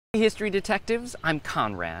Hey History Detectives, I'm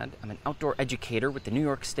Conrad. I'm an outdoor educator with the New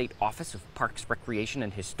York State Office of Parks, Recreation,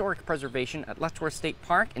 and Historic Preservation at Letchworth State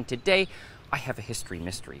Park, and today I have a history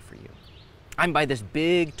mystery for you. I'm by this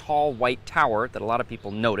big, tall, white tower that a lot of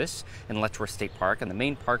people notice in Letchworth State Park on the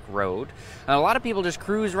main park road. And a lot of people just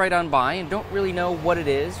cruise right on by and don't really know what it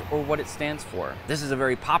is or what it stands for. This is a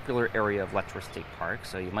very popular area of Letchworth State Park,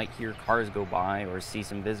 so you might hear cars go by or see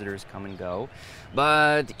some visitors come and go.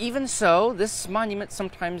 But even so, this monument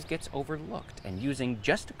sometimes gets overlooked, and using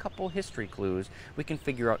just a couple history clues, we can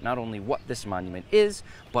figure out not only what this monument is,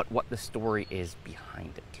 but what the story is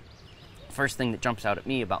behind it. First thing that jumps out at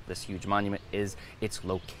me about this huge monument is its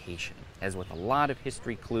location. As with a lot of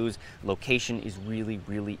history clues, location is really,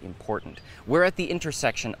 really important. We're at the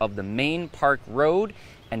intersection of the Main Park Road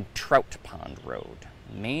and Trout Pond Road.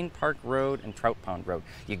 Main Park Road and Trout Pond Road.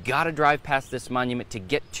 You gotta drive past this monument to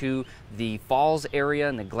get to the Falls area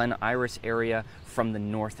and the Glen Iris area from the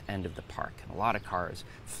north end of the park. And a lot of cars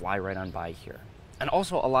fly right on by here. And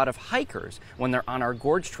also a lot of hikers, when they're on our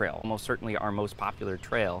Gorge Trail, most certainly our most popular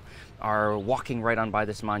trail, are walking right on by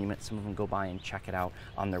this monument. Some of them go by and check it out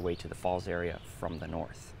on their way to the falls area from the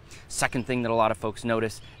north. Second thing that a lot of folks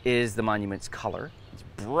notice is the monument's color. It's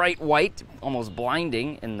bright white, almost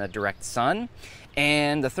blinding in the direct sun.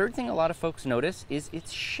 And the third thing a lot of folks notice is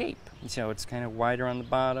its shape. So it's kind of wider on the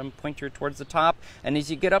bottom, pointier towards the top, and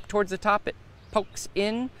as you get up towards the top, it pokes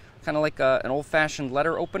in, kind of like an old-fashioned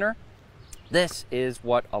letter opener. This is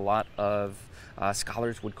what a lot of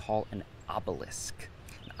scholars would call an obelisk.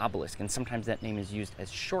 An obelisk, and sometimes that name is used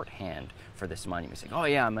as shorthand for this monument. Saying, oh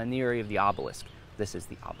yeah, I'm in the area of the obelisk. This is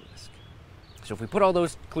the obelisk. So if we put all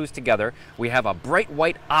those clues together, we have a bright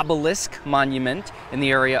white obelisk monument in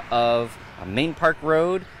the area of Main Park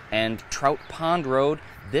Road and Trout Pond Road.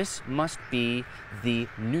 This must be the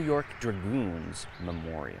New York Dragoons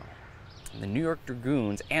Memorial. The New York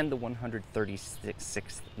Dragoons and the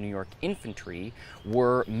 136th New York Infantry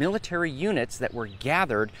were military units that were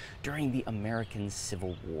gathered during the American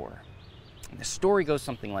Civil War. And the story goes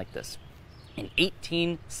something like this. In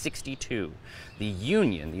 1862, the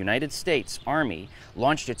Union, the United States Army,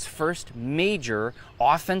 launched its first major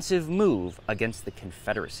offensive move against the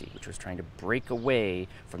Confederacy, which was trying to break away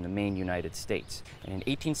from the main United States. And in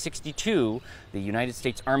 1862, the United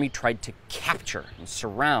States Army tried to capture and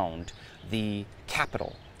surround the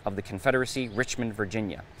capital of the Confederacy, Richmond,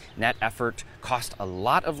 Virginia. And that effort cost a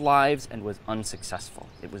lot of lives and was unsuccessful.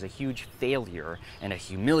 It was a huge failure and a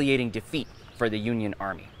humiliating defeat for the Union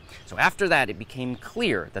Army. So after that, it became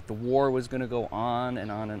clear that the war was going to go on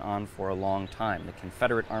and on and on for a long time. The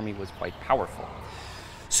Confederate Army was quite powerful.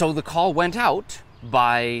 So the call went out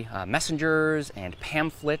by messengers and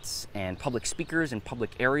pamphlets and public speakers in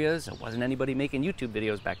public areas. There wasn't anybody making YouTube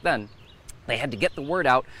videos back then. They had to get the word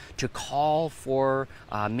out to call for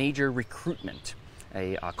major recruitment,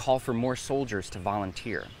 a call for more soldiers to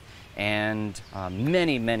volunteer. And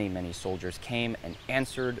many soldiers came and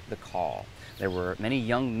answered the call. There were many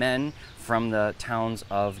young men from the towns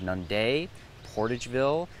of Nunday,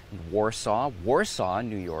 Portageville, and Warsaw. Warsaw,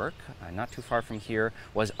 New York, not too far from here,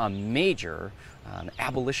 was a major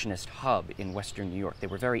abolitionist hub in Western New York. They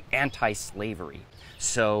were very anti-slavery.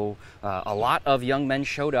 So a lot of young men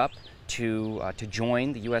showed up to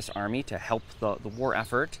join the U.S. Army to help the war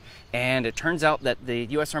effort. And it turns out that the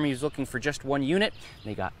U.S. Army was looking for just one unit.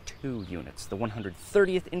 They got two units, the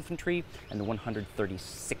 130th Infantry and the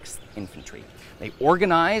 136th Infantry. They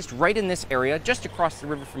organized right in this area, just across the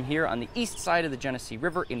river from here, on the east side of the Genesee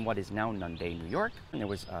River in what is now Nunday, New York. And there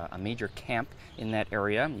was a major camp in that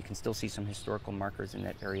area. You can still see some historical markers in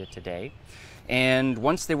that area today. And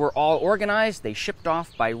once they were all organized, they shipped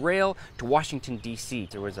off by rail to Washington, D.C.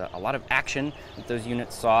 There was a lot of action that those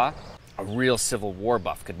units saw. A real Civil War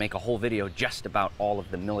buff could make a whole video just about all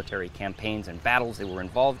of the military campaigns and battles they were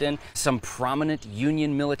involved in. Some prominent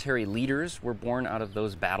Union military leaders were born out of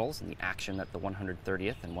those battles and the action that the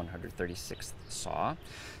 130th and 136th saw.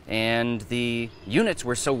 And the units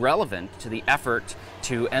were so relevant to the effort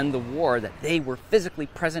to end the war that they were physically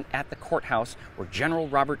present at the courthouse where General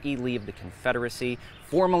Robert E. Lee of the Confederacy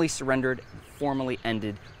formally surrendered and formally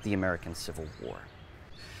ended the American Civil War.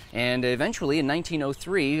 And eventually, in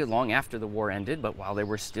 1903, long after the war ended, but while there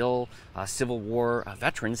were still Civil War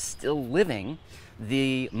veterans still living,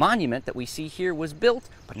 the monument that we see here was built,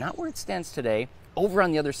 but not where it stands today, Over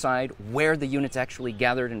on the other side, where the units actually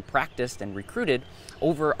gathered and practiced and recruited,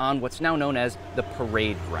 over on what's now known as the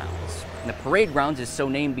parade grounds. And the parade grounds is so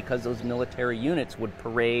named because those military units would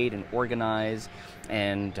parade and organize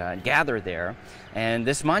and gather there. And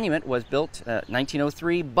this monument was built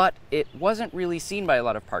 1903, but it wasn't really seen by a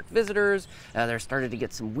lot of park visitors. There started to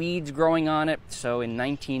get some weeds growing on it. So in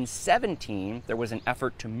 1917, there was an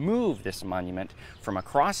effort to move this monument from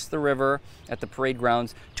across the river at the parade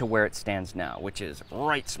grounds to where it stands now, which is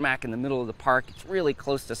right smack in the middle of the park. It's really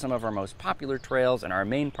close to some of our most popular trails and our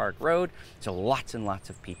main park road, so lots and lots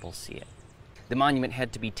of people see it. The monument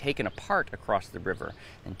had to be taken apart across the river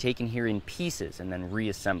and taken here in pieces and then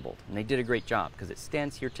reassembled. And they did a great job because it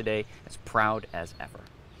stands here today as proud as ever.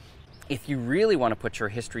 If you really want to put your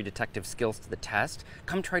history detective skills to the test,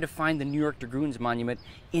 come try to find the New York Dragoons Monument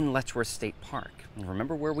in Letchworth State Park. And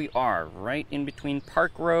remember where we are, right in between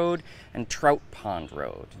Park Road and Trout Pond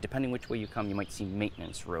Road. Depending which way you come, you might see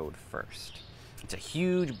Maintenance Road first. It's a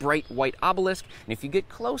huge, bright white obelisk, and if you get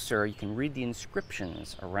closer, you can read the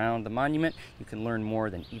inscriptions around the monument. You can learn more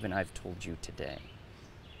than even I've told you today.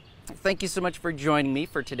 Thank you so much for joining me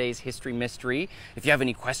for today's History Mystery. If you have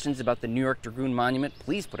any questions about the New York Dragoon Monument,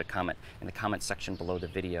 please put a comment in the comment section below the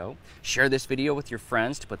video. Share this video with your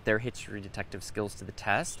friends to put their history detective skills to the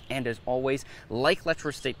test. And as always, like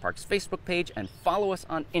Letchworth State Park's Facebook page and follow us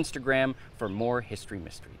on Instagram for more history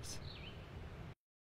mysteries.